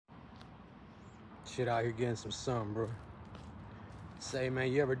Shit out here getting some sun, bro. Say,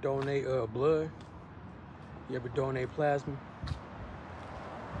 man, you ever donate blood? You ever donate plasma?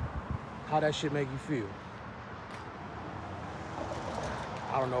 How that shit make you feel?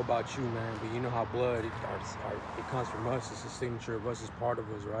 I don't know about you, man, but you know how blood, it comes from us. It's a signature of us. It's part of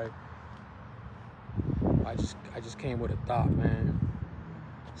us, right? I just came with a thought, man.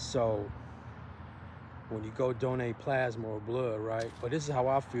 So when you go donate plasma or blood, right? But this is how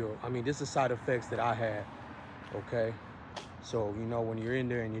I feel. I mean, this is side effects that I had, okay? So, you know, when you're in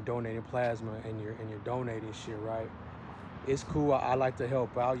there and you're donating plasma and you're donating shit, right? It's cool. I like to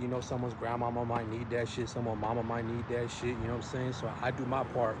help out. You know, someone's grandmama might need that shit. Someone's mama might need that shit. You know what I'm saying? So I do my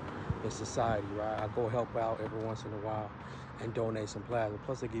part in society, right? I go help out every once in a while and donate some plasma.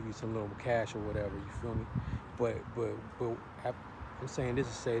 Plus, they give you some little cash or whatever. You feel me? But I'm saying this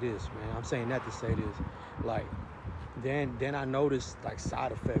to say this, man. I'm saying that to say this. Like, then I noticed like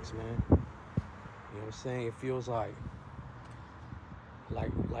side effects, man. You know what I'm saying? It feels like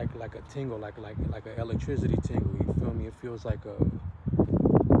a tingle, like an electricity tingle. You feel me? It feels like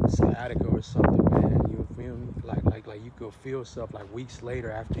a sciatica or something, man. You feel me? Like you could feel stuff like weeks later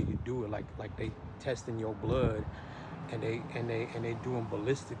after you do it, like they testing your blood and they doing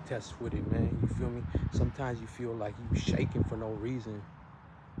ballistic tests with it, man. You feel me? Sometimes you feel like you shaking for no reason.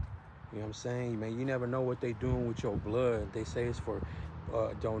 You know what I'm saying? Man, you never know what they doing with your blood. They say it's for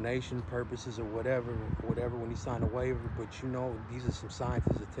donation purposes or whatever when you sign a waiver, but you know, these are some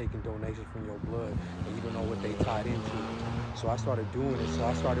scientists that are taking donations from your blood and you don't know what they tied into. So I started doing it. So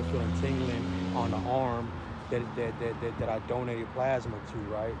I started feeling tingling on the arm that I donated plasma to,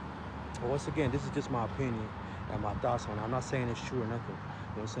 right? But once again, this is just my opinion and my thoughts on it. I'm not saying it's true or nothing, you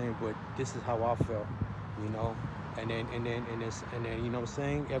know what I'm saying? But this is how I felt, you know? And then you know what I'm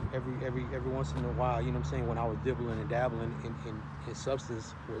saying, every once in a while, you know what I'm saying, when I was dibbling and dabbling in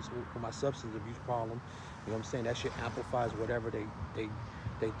substance with my substance abuse problem, you know what I'm saying, that shit amplifies whatever they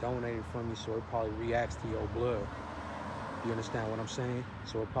donated from me, so it probably reacts to your blood. You understand what I'm saying?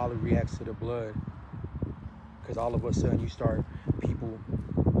 So it probably reacts to the blood, because all of a sudden you start, people,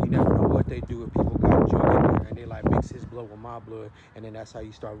 you never know what they do if people got junk in there and they like mix his blood with my blood, and then that's how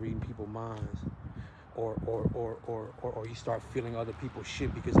you start reading people's minds. Or you start feeling other people's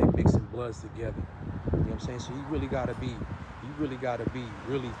shit because they mixing bloods together. You know what I'm saying? So you really gotta be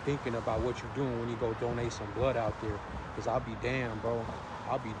really thinking about what you're doing when you go donate some blood out there. Cause I'll be damned, bro.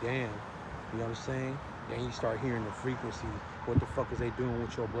 I'll be damned. You know what I'm saying? Then you start hearing the frequency. What the fuck is they doing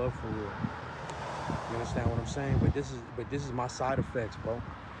with your blood for real? You understand what I'm saying? But this is my side effects, bro.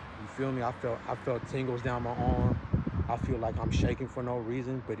 You feel me? I felt tingles down my arm. I feel like I'm shaking for no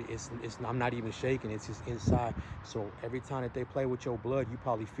reason, but I'm not even shaking, it's just inside. So every time that they play with your blood, you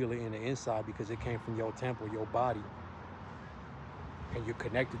probably feel it in the inside because it came from your temple, your body. And you're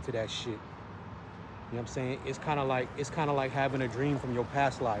connected to that shit. You know what I'm saying? It's kind of like having a dream from your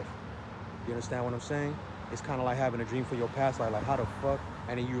past life. You understand what I'm saying? It's kind of like having a dream from your past life. Like, how the fuck?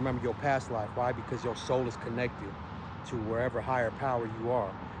 And then you remember your past life. Why? Because your soul is connected to wherever higher power you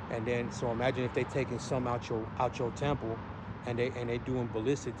are. And then, so imagine if they taking some out your temple, and they doing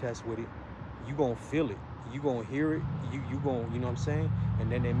ballistic tests with it, you gonna feel it, you gonna hear it, you gonna, you know what I'm saying?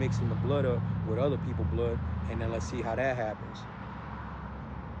 And then they mixing the blood up with other people's blood, and then let's see how that happens.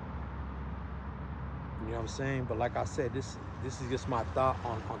 You know what I'm saying? But like I said, this is just my thought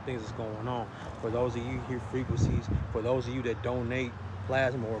on things that's going on. For those of you who hear frequencies, for those of you that donate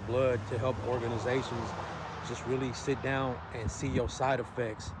plasma or blood to help organizations, just really sit down and see your side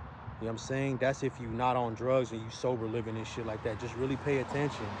effects. You know what I'm saying? That's if you're not on drugs and you sober living and shit like that. Just really pay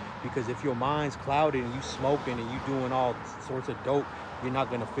attention, because if your mind's clouded and you smoking and you doing all sorts of dope, you're not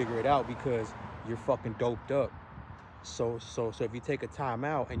gonna figure it out because you're fucking doped up. So if you take a time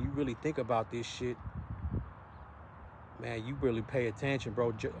out and you really think about this shit, man, you really pay attention,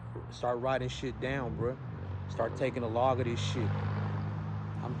 bro. Start writing shit down, bro. Start taking a log of this shit.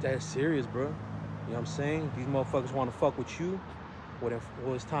 I'm that serious, bro. You know what I'm saying? These motherfuckers want to fuck with you. Well,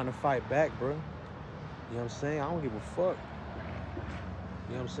 it's time to fight back, bro. You know what I'm saying? I don't give a fuck.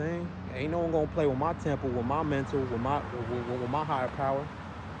 You know what I'm saying? Ain't no one gonna play with my temple, with my mental, with my higher power. You know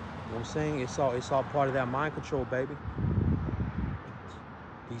what I'm saying? It's all part of that mind control, baby.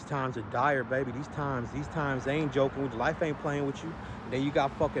 These times are dire, baby. These times they ain't joking with you. Life ain't playing with you. And then you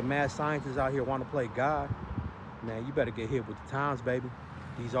got fucking mad scientists out here want to play God. Man, you better get hit with the times, baby.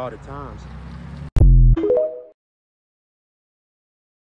 These are the times.